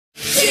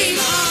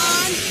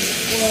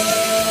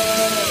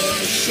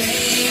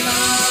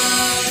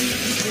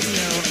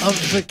Video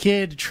of the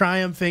kid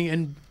triumphing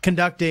and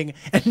conducting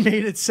and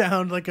made it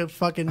sound like a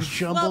fucking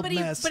jumbled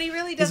mess. But he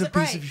really does it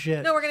right. He's a piece of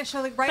shit. No, we're gonna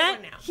show the right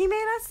one now. He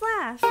made us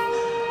laugh.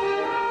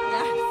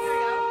 Yes. Here we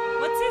go.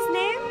 What's his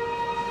name?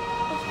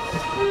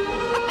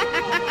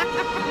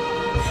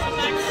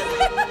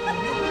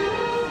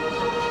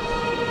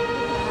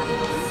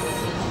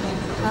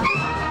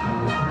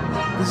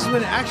 This is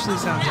what it actually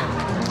sounds like.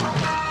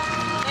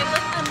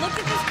 And look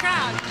at this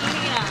crowd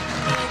eating it up.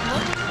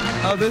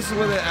 Oh, this is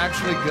with it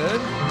actually good?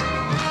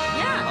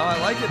 Yeah. Oh,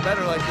 I like it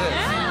better like this.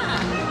 Yeah.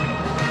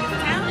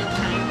 Talent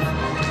shines.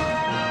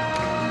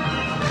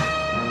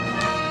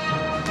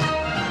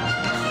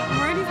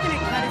 Marty's gonna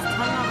cut his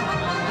tongue off.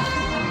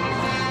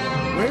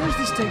 Where does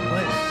this take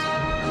place?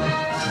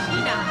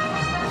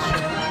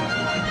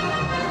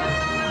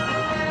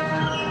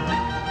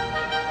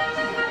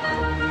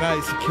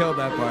 Nice, you killed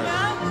that part.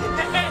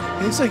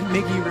 It looks like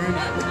Mickey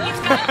Rooney.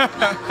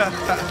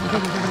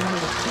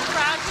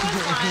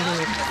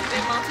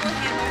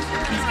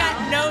 He's got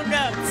no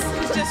notes.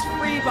 He's just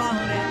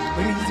freeballing it.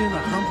 Look at he's doing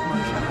the hump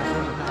motion.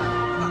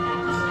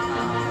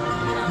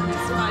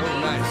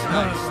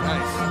 Nice.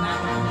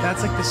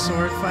 That's like the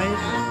sword fight.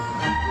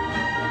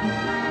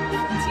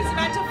 He's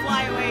about to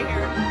fly away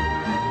here.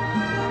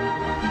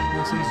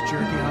 Looks like he's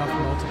jerking off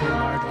multiple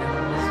large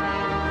animals.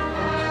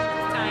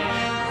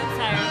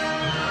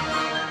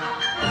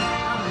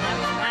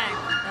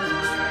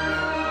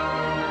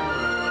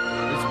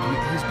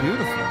 He's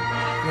beautiful.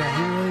 Yeah,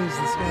 he really is.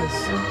 This guy's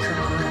so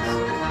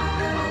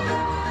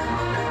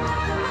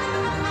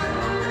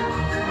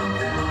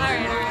All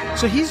right.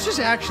 So he's just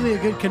actually a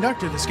good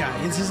conductor, this guy.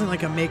 This isn't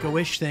like a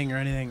Make-A-Wish thing or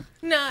anything.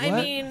 No, I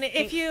mean,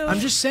 if you... I'm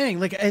just saying,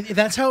 like,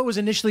 that's how it was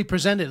initially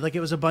presented. Like, it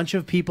was a bunch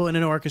of people in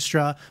an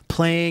orchestra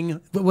playing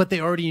what they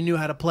already knew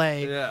how to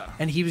play. Yeah.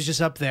 And he was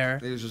just up there.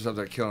 He was just up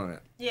there killing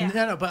it. Yeah.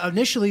 No, but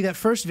initially, that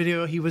first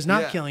video, he was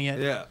not killing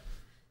it. Yeah.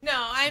 No,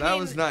 I mean... That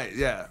was nice,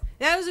 yeah.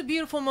 That was a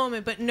beautiful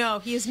moment, but no,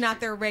 he is not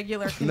their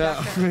regular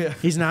conductor. No. Yeah.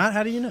 He's not?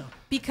 How do you know?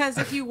 Because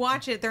if you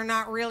watch it, they're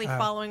not really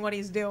following what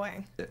he's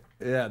doing.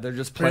 Yeah, they're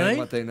just playing Really?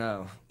 what they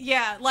know.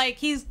 Yeah, like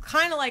he's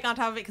kind of like on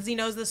top of it because he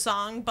knows the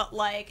song, but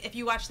like if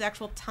you watch the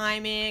actual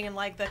timing and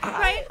like the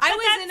Right,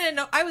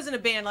 I was in a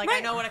band, like I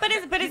know what. But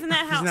isn't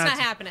that how it's not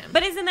happening?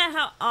 But isn't that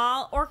how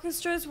all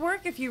orchestras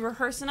work? If you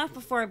rehearse enough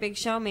before a big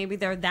show, maybe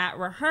they're that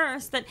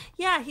rehearsed that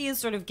he is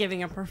sort of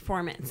giving a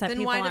performance. That Then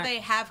people why do aren't they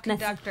have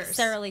conductors?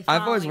 necessarily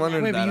I've always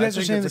following wondered them. Wait, but that. you guys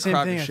I are think saying it's the a same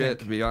crock thing, of I shit, think.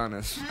 to be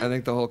honest. I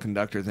think the whole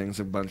conductor thing's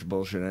a bunch of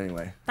bullshit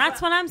anyway.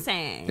 That's what I'm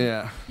saying.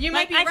 Yeah. You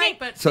might be I right, think-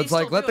 but So they it's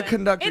like, still let do the it.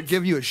 conductor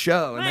give you a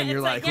show, and Right, then you're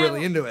it's like yeah,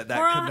 really into it, that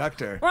we're all-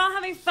 conductor. We're all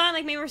having fun,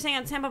 like maybe we're saying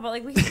on tempo, but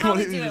like we could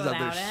probably do it He's up there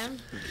without him.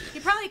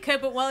 You probably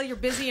could, but while you're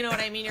busy, you know what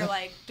I mean. You're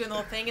like doing the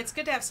whole thing. It's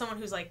good to have someone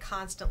who's like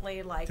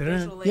constantly like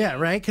visually. Yeah,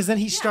 right? Because then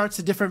he starts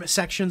the different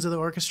sections of the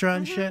orchestra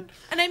and shit.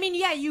 And I mean,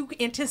 yeah, you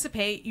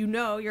anticipate, you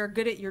know, you're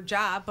good at your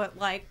job, but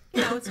like,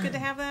 you know, it's good to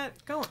have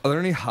that going. Are there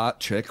any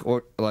hot chick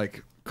or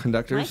like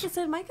conductors? Micah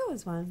said Micah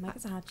was one.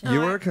 Micah's a hot chick.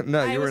 You were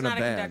no, you were in a not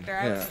band.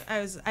 Conductor.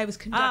 Yeah. I was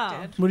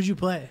conducted. What did you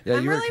play? Yeah,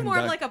 I'm you were really more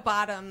of conduct- like a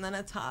bottom than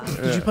a top.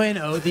 Did you play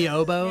the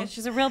oboe? Yeah,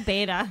 she's a real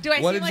beta. Do I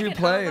What seem did like you an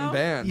play oboe? in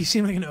band? You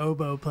seem like an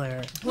oboe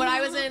player. When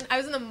I was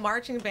in the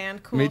marching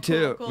band. Cool. Me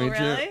too. Cool, Me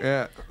really? too.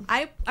 Yeah.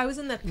 I was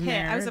in the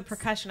pit. I was a Nerds.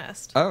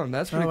 percussionist. Oh,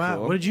 that's pretty Oh wow!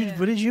 cool. What did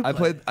you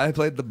play? I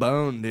played the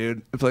bone,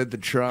 dude. I played the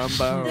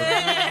trombone.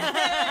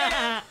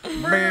 Yeah,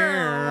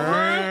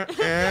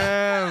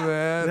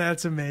 man.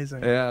 That's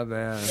amazing. Yeah,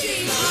 man.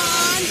 Shame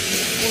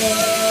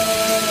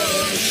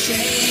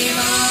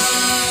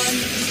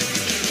on.